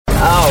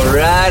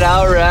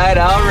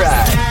all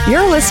right.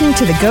 You're listening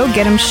to the Go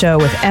Get 'Em Show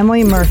with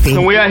Emily Murphy.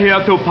 And we are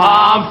here to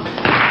pump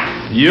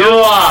you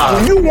up.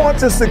 When you want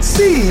to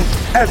succeed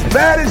as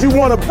bad as you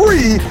want to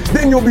breathe,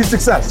 then you'll be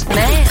successful.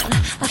 Man,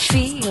 I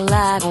feel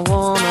like a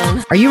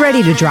woman. Are you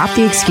ready to drop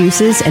the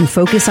excuses and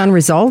focus on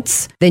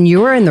results? Then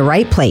you're in the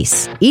right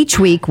place. Each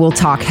week, we'll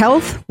talk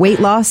health, weight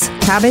loss,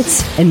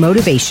 habits, and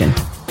motivation.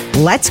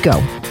 Let's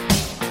go.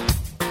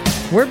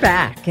 We're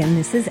back, and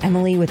this is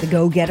Emily with the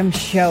Go Get 'Em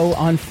Show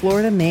on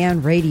Florida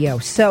Man Radio.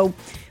 So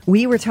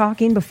we were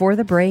talking before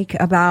the break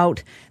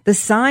about the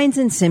signs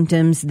and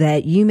symptoms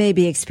that you may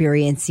be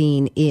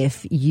experiencing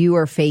if you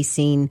are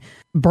facing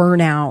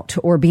burnout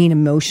or being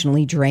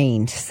emotionally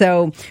drained.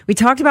 So we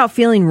talked about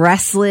feeling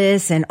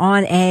restless and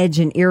on edge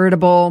and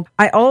irritable.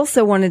 I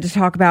also wanted to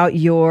talk about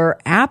your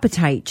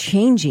appetite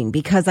changing,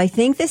 because I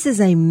think this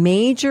is a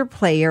major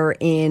player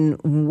in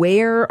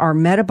where our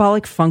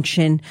metabolic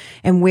function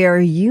and where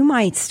you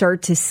might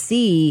start to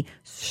see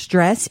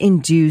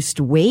stress-induced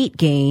weight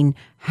gain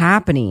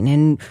happening.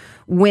 And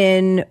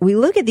when we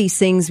look at these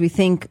things, we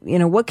think,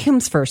 what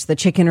comes first, the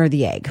chicken or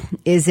the egg?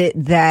 Is it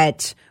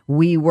that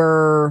we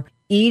were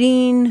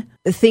eating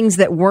things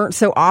that weren't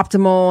so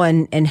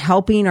optimal and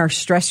helping our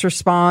stress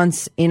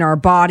response in our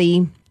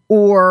body?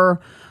 Or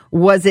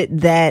was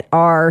it that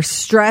our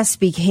stress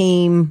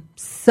became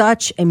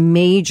such a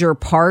major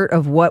part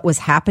of what was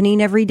happening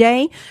every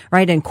day,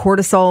 right? And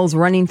cortisol's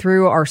running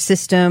through our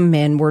system,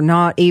 and we're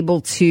not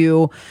able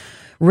to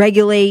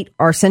regulate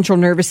our central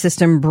nervous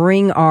system,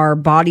 bring our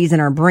bodies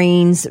and our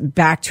brains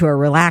back to a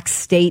relaxed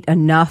state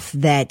enough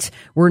that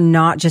we're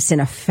not just in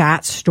a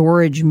fat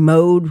storage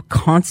mode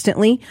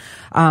constantly.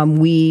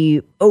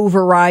 We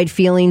override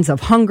feelings of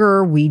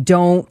hunger. We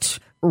don't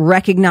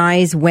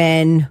recognize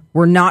when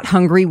we're not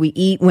hungry. We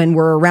eat when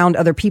we're around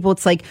other people.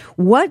 It's like,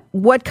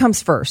 what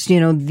comes first?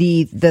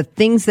 The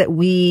things that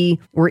we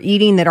were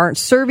eating that aren't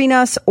serving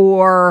us,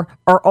 or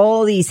are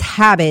all these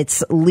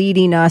habits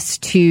leading us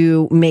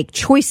to make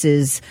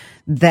choices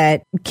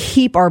that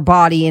keep our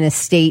body in a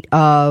state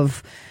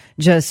of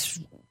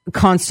just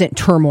constant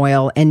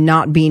turmoil and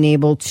not being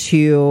able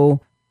to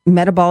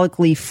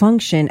metabolically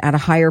function at a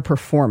higher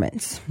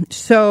performance?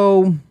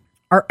 So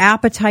our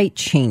appetite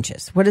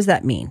changes. What does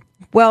that mean?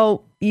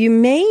 Well, you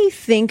may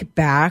think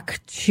back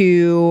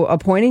to a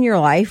point in your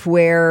life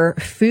where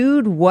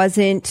food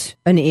wasn't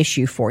an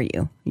issue for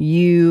you.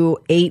 You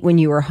ate when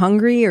you were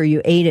hungry, or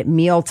you ate at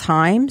meal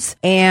times,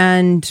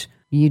 and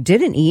you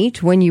didn't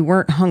eat when you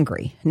weren't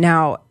hungry.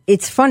 Now,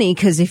 it's funny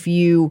because if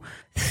you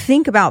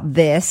think about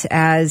this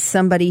as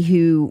somebody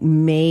who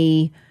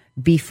may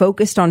be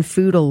focused on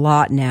food a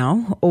lot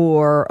now,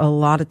 or a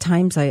lot of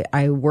times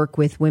I work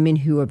with women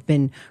who have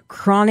been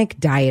chronic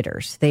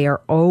dieters. They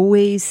are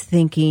always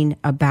thinking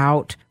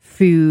about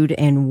food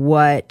and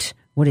what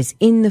is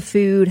in the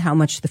food, how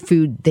much the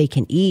food they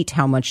can eat,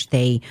 how much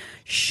they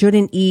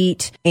shouldn't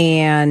eat.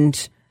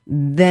 And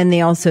then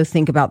they also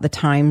think about the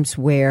times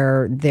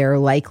where they're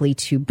likely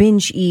to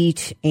binge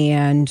eat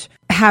and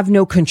have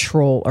no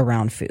control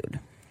around food.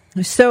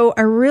 So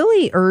I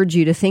really urge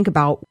you to think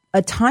about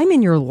a time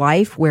in your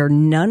life where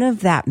none of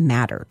that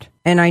mattered.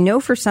 And I know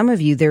for some of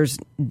you,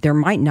 there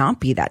might not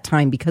be that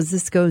time, because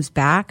this goes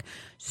back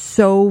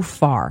so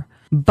far.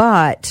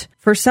 But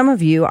for some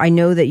of you, I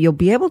know that you'll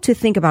be able to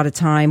think about a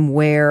time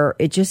where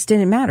it just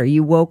didn't matter.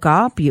 You woke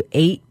up, you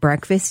ate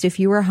breakfast if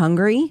you were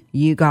hungry,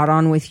 you got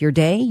on with your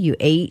day, you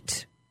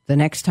ate the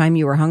next time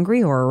you were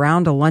hungry or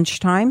around a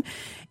lunchtime,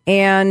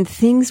 and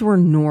things were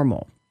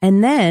normal.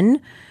 And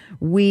then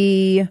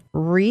we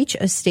reach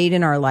a state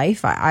in our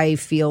life, I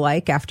feel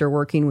like, after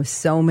working with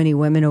so many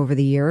women over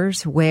the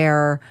years,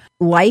 where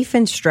life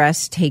and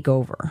stress take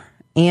over.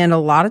 And a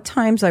lot of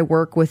times I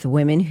work with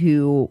women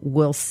who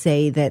will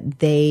say that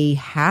they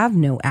have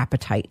no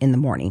appetite in the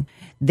morning.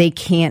 They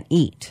can't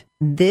eat.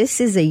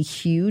 This is a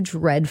huge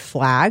red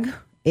flag.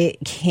 It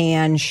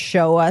can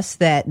show us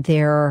that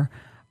there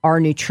are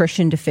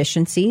nutrition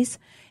deficiencies.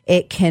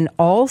 It can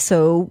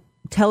also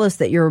tell us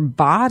that your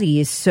body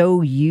is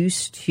so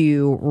used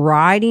to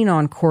riding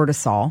on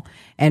cortisol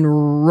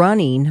and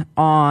running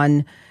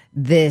on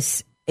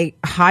this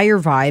higher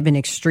vibe and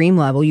extreme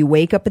level. You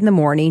wake up in the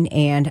morning,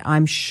 and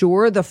I'm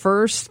sure the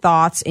first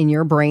thoughts in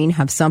your brain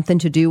have something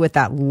to do with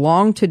that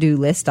long to-do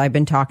list I've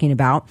been talking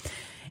about.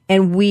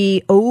 And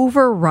we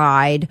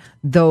override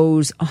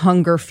those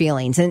hunger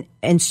feelings.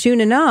 And soon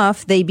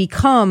enough, they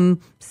become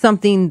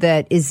something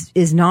that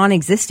is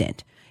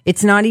non-existent.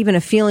 It's not even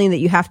a feeling that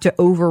you have to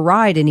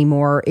override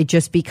anymore. It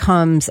just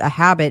becomes a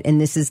habit,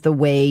 and this is the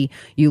way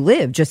you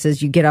live. Just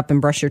as you get up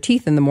and brush your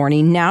teeth in the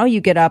morning, now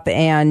you get up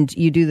and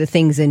you do the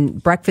things,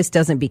 and breakfast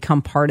doesn't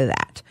become part of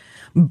that.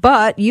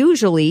 But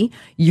usually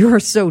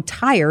you're so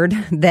tired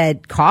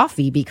that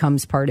coffee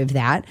becomes part of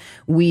that.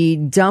 We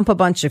dump a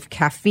bunch of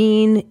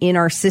caffeine in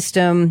our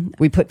system.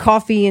 We put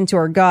coffee into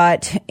our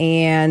gut,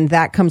 and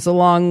that comes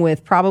along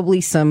with probably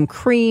some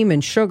cream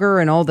and sugar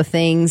and all the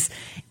things.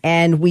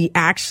 And we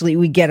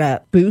get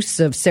a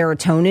boost of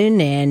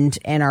serotonin,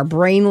 and our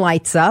brain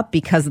lights up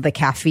because of the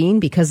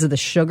caffeine, because of the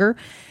sugar.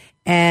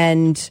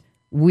 And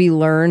we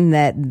learn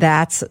that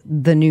that's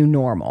the new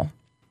normal.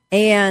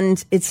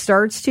 And it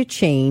starts to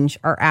change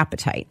our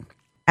appetite.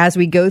 As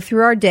we go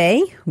through our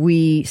day,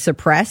 we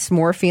suppress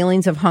more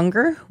feelings of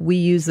hunger. We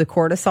use the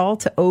cortisol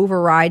to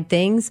override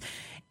things.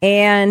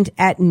 And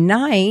at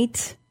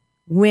night,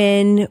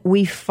 when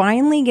we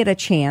finally get a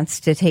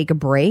chance to take a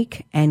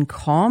break and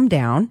calm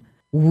down,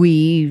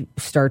 we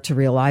start to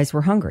realize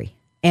we're hungry.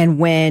 And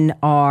when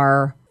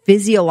our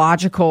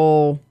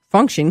physiological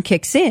function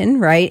kicks in,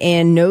 right,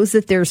 and knows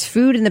that there's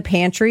food in the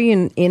pantry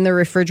and in the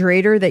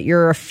refrigerator, that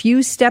you're a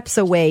few steps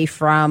away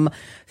from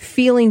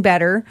feeling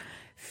better,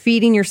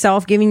 feeding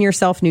yourself, giving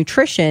yourself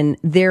nutrition,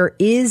 there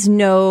is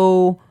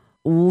no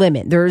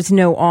limit. There's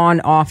no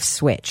on-off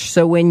switch.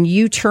 So when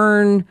you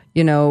turn,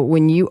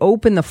 when you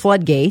open the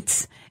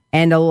floodgates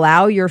and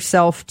allow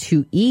yourself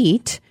to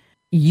eat,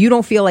 you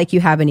don't feel like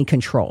you have any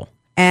control.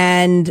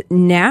 And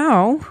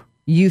now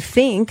you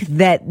think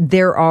that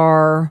there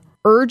are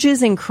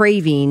urges and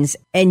cravings,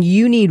 and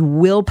you need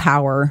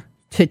willpower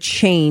to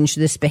change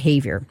this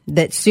behavior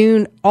that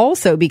soon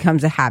also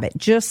becomes a habit.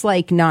 Just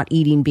like not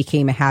eating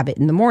became a habit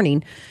in the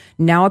morning,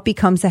 now it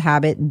becomes a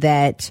habit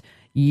that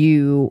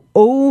you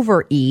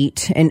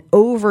overeat and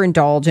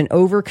overindulge and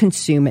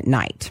overconsume at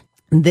night.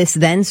 This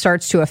then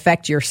starts to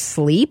affect your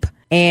sleep.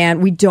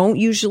 And we don't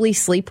usually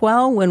sleep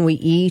well when we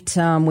eat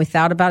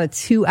without about a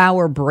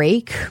 2-hour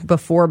break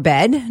before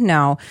bed.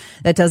 Now,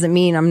 that doesn't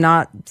mean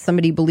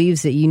somebody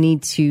believes that you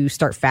need to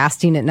start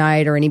fasting at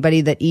night, or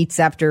anybody that eats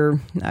after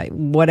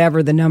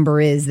whatever the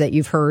number is that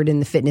you've heard in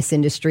the fitness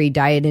industry,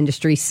 diet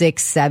industry,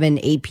 6, 7,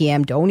 8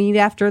 p.m. Don't eat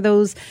after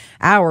those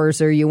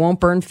hours or you won't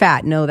burn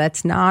fat. No,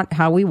 that's not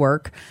how we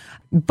work.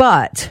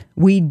 But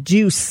we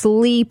do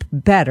sleep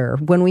better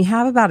when we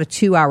have about a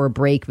 2-hour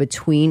break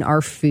between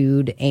our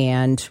food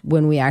and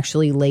when we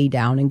actually lay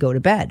down and go to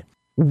bed.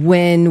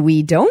 When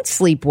we don't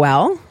sleep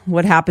well,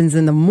 what happens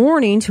in the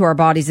morning to our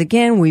bodies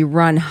again, we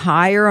run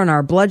higher on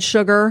our blood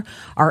sugar,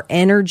 our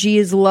energy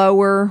is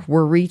lower,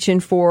 we're reaching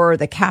for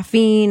the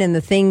caffeine and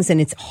the things,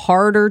 and it's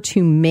harder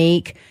to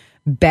make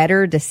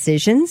better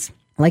decisions.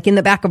 Like in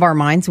the back of our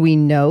minds, we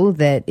know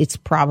that it's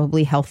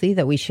probably healthy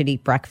that we should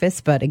eat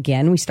breakfast. But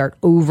again, we start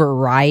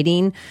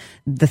overriding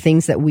the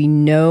things that we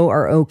know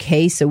are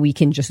okay, so we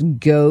can just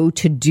go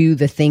to do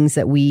the things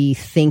that we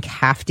think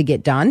have to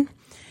get done.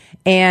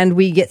 And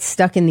we get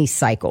stuck in these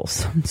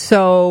cycles.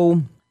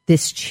 So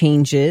this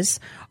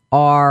changes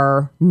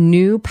our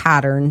new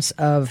patterns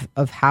of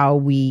how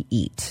we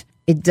eat.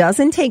 It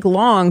doesn't take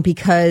long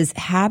because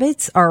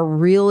habits are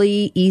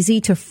really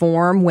easy to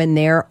form when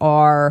there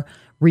are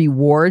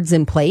rewards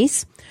in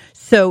place.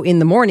 So in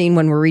the morning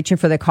when we're reaching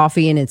for the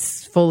coffee and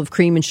it's full of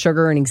cream and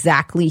sugar and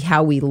exactly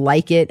how we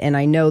like it, and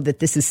I know that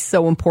this is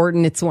so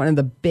important. It's one of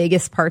the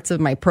biggest parts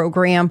of my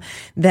program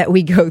that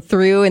we go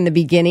through in the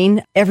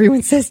beginning.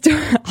 Everyone says,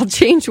 I'll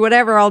change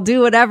whatever, I'll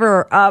do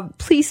whatever.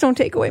 Please don't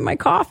take away my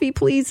coffee.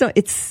 Please don't.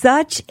 It's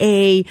such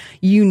a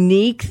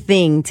unique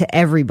thing to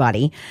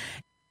everybody.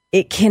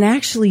 It can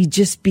actually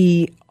just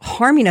be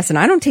harming us. And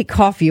I don't take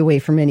coffee away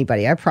from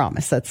anybody. I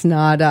promise. That's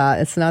not,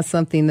 it's not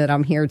something that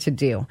I'm here to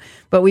do.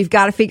 But we've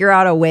got to figure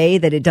out a way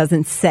that it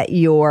doesn't set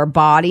your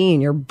body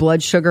and your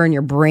blood sugar and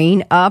your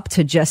brain up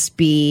to just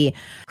be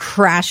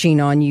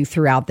crashing on you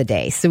throughout the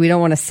day. So we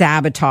don't want to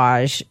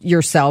sabotage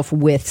yourself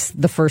with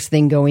the first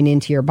thing going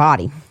into your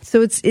body.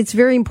 So it's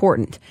very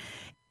important.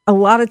 A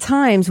lot of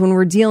times when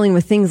we're dealing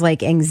with things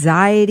like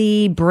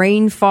anxiety,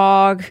 brain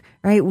fog,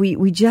 right,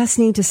 we just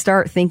need to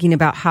start thinking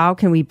about how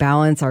can we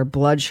balance our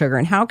blood sugar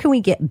and how can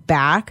we get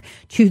back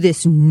to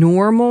this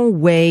normal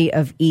way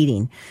of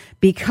eating,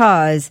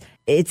 because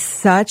it's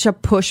such a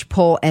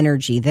push-pull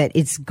energy that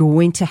it's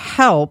going to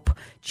help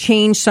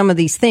change some of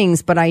these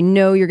things. But I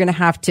know you're going to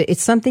have to,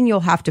 it's something you'll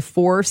have to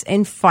force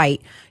and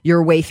fight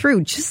your way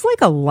through, just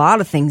like a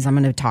lot of things I'm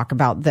going to talk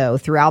about, though,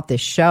 throughout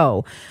this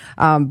show,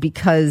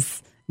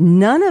 because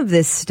none of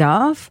this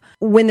stuff,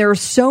 when there are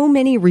so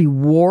many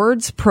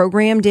rewards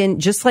programmed in,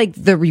 just like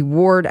the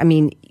reward, I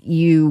mean,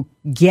 you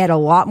get a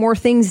lot more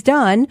things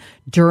done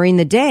during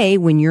the day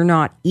when you're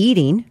not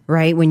eating,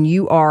 right? When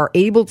you are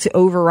able to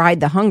override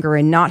the hunger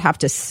and not have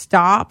to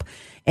stop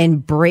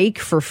and break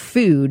for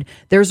food,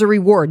 there's a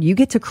reward. You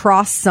get to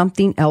cross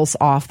something else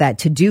off that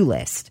to-do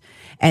list.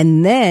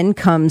 And then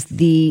comes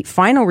the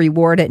final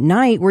reward at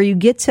night where you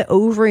get to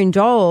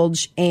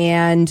overindulge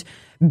and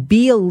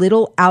be a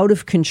little out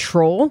of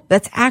control.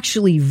 That's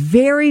actually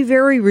very,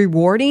 very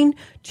rewarding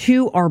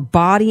to our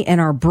body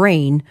and our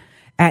brain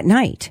at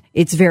night.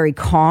 It's very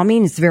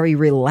calming. It's very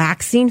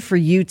relaxing for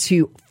you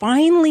to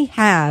finally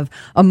have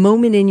a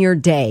moment in your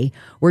day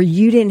where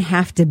you didn't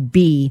have to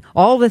be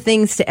all the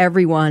things to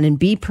everyone and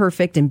be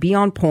perfect and be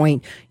on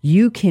point.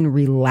 You can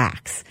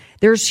relax.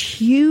 There's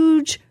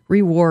huge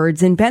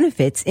rewards and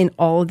benefits in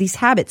all of these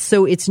habits.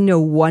 So it's no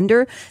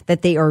wonder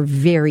that they are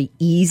very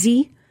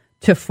easy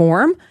to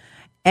form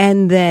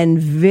and then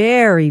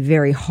very,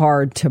 very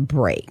hard to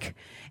break.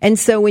 And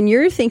so when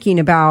you're thinking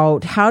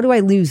about how do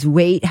I lose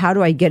weight, how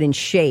do I get in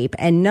shape,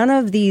 and none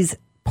of these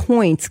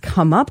points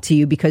come up to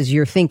you because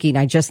you're thinking,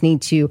 I just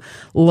need to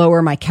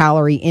lower my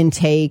calorie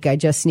intake. I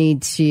just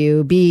need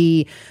to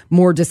be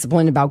more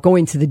disciplined about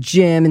going to the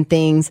gym and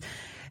things.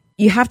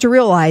 You have to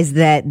realize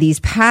that these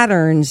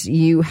patterns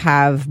you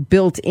have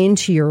built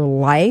into your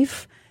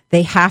life,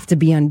 they have to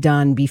be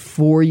undone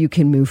before you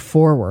can move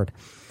forward.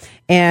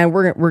 And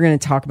we're going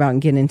to talk about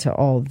and get into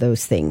all of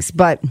those things.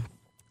 But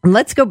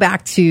let's go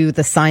back to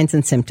the signs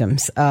and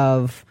symptoms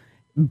of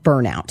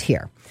burnout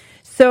here.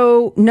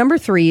 So number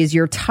 3 is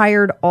you're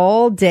tired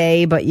all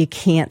day, but you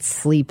can't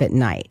sleep at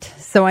night.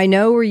 So I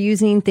know we're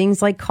using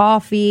things like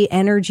coffee,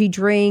 energy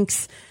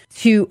drinks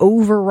to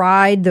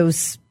override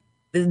those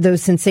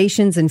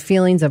sensations and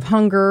feelings of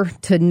hunger,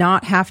 to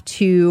not have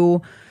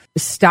to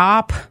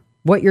stop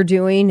what you're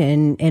doing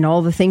and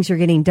all the things you're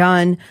getting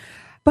done.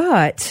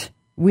 But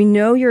we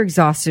know you're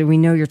exhausted. We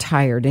know you're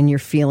tired and you're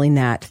feeling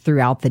that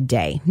throughout the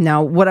day.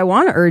 Now, what I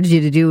want to urge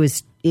you to do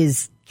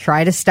is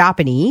try to stop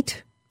and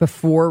eat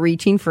before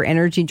reaching for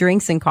energy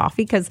drinks and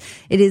coffee, because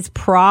it is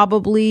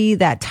probably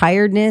that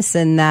tiredness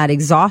and that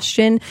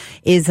exhaustion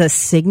is a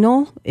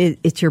signal.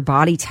 It's your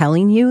body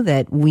telling you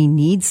that we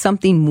need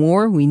something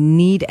more. We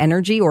need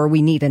energy, or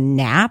we need a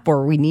nap,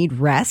 or we need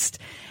rest.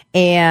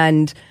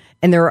 And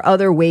there are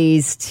other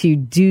ways to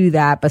do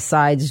that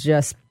besides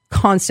just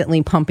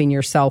constantly pumping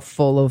yourself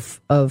full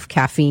of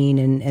caffeine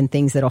and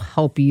things that'll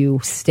help you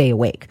stay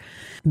awake.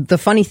 The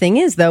funny thing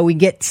is, though, we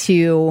get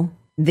to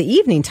the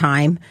evening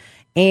time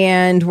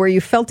and where you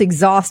felt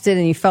exhausted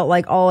and you felt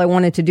like all I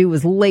wanted to do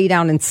was lay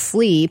down and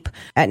sleep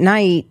at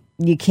night,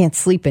 you can't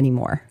sleep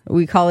anymore.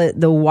 We call it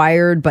the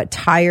wired but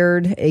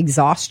tired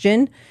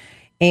exhaustion.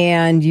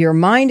 And your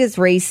mind is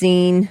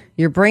racing,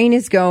 your brain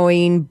is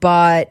going,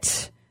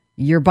 but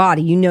your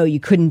body, you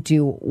couldn't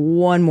do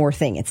one more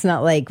thing. It's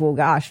not like, well,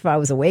 gosh, if I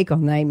was awake all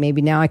night,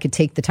 maybe now I could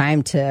take the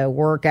time to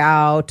work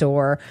out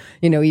or,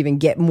 even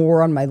get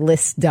more on my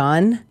list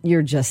done.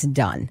 You're just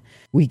done.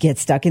 We get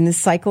stuck in this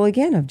cycle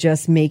again of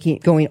just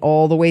going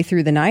all the way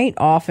through the night,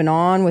 off and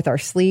on with our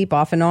sleep,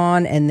 off and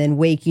on, and then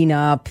waking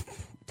up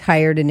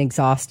tired and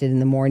exhausted in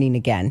the morning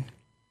again.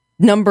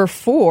 Number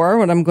 4,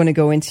 what I'm going to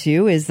go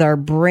into is our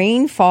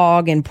brain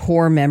fog and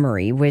poor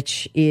memory,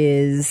 which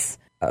is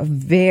a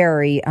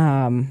very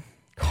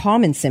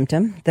common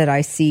symptom that I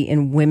see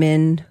in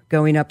women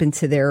going up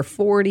into their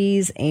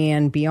 40s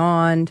and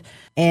beyond.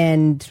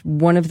 And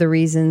one of the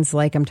reasons,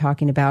 like I'm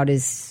talking about,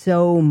 is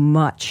so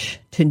much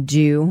to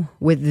do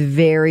with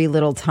very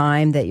little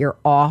time, that you're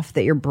off,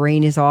 that your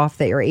brain is off,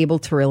 that you're able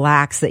to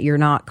relax, that you're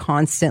not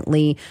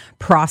constantly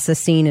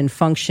processing and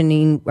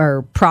functioning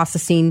or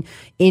processing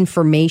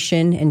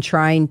information and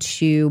trying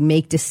to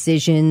make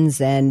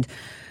decisions and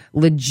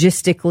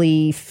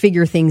logistically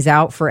figure things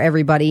out for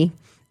everybody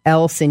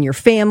else in your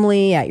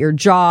family, at your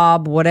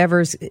job,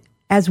 whatever's.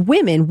 As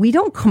women, we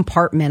don't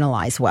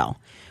compartmentalize well.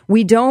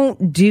 We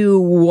don't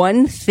do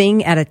one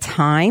thing at a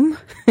time.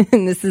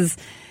 And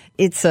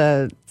it's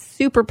a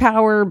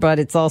superpower, but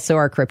it's also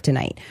our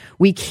kryptonite.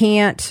 We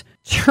can't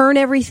turn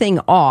everything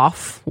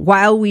off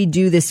while we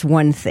do this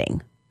one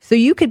thing. So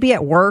you could be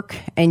at work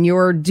and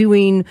you're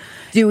doing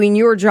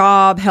your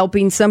job,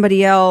 helping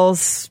somebody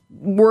else,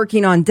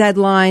 working on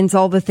deadlines,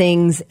 all the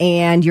things,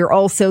 and you're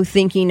also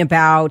thinking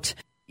about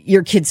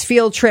your kid's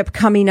field trip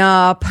coming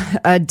up,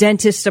 a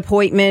dentist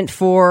appointment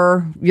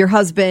for your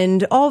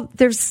husband.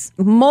 There's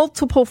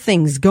multiple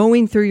things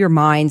going through your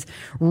minds,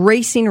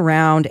 racing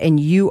around, and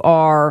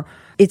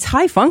it's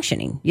high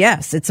functioning.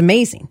 Yes, it's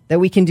amazing that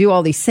we can do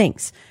all these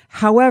things.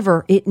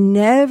 However, it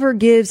never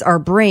gives our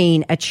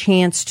brain a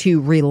chance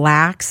to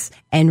relax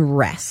and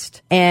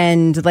rest.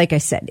 And like I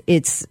said,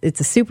 it's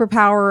a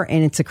superpower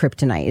and it's a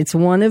kryptonite. It's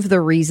one of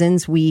the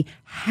reasons we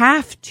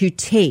have to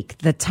take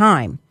the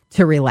time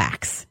to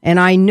relax. And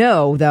I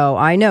know,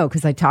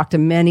 because I talk to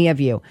many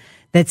of you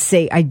that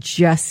say, I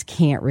just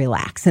can't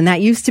relax. And that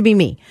used to be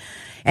me.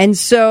 And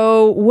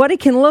so what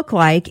it can look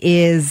like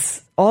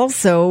is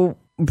also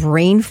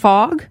brain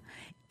fog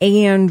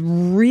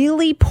and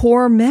really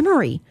poor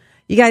memory.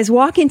 You guys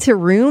walk into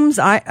rooms,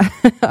 I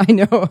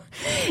know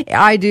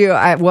I do.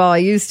 I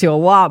used to a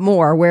lot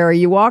more, where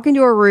you walk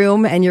into a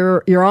room and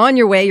you're on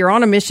your way, you're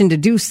on a mission to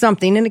do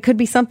something. And it could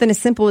be something as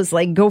simple as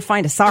like go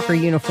find a soccer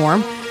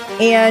uniform.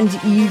 And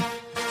you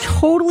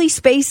totally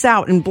space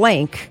out and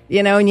blank,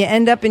 and you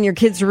end up in your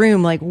kid's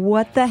room like,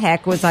 what the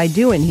heck was I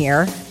doing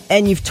here?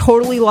 And you've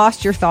totally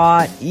lost your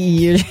thought.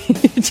 You're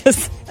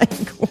just like,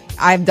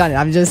 I've done it.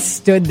 I've just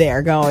stood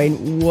there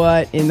going,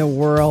 what in the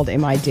world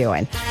am I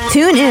doing?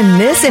 Tune in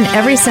this and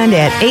every Sunday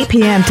at 8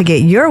 p.m. to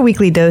get your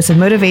weekly dose of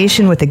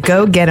motivation with the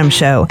Go Get 'Em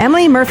Show.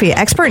 Emily Murphy,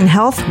 expert in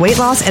health, weight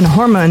loss, and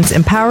hormones,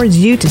 empowers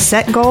you to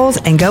set goals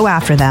and go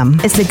after them.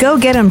 It's the Go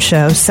Get 'Em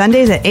Show,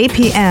 Sundays at 8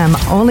 p.m.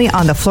 only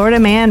on the Florida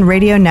Man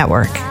Radio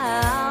Network.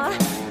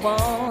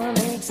 Wanna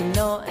make some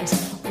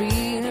noise,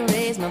 really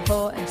raise my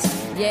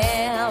voice.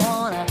 Yeah, I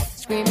wanna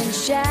scream and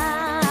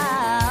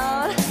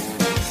shout.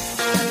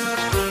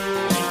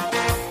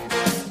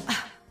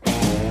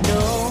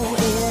 No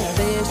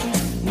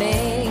inhibitions,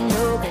 make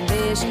no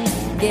conditions.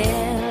 Get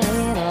a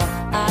little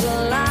out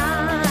of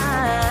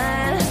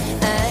line.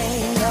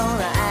 Ain't no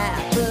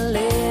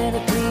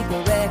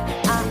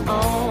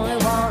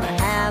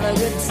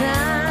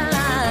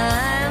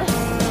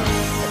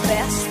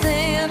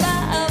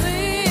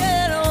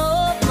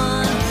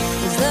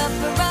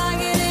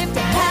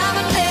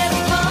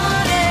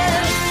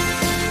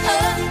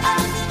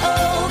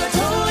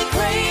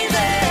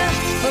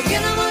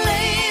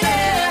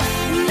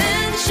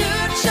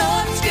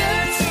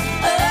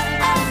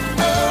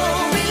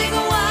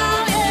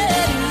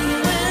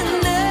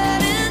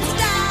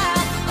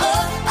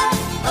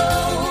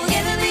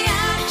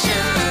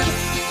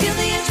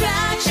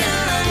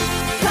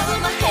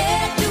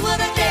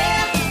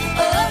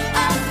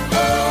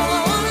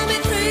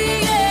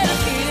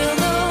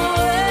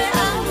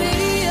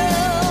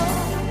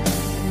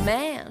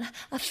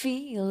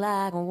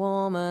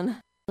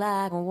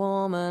like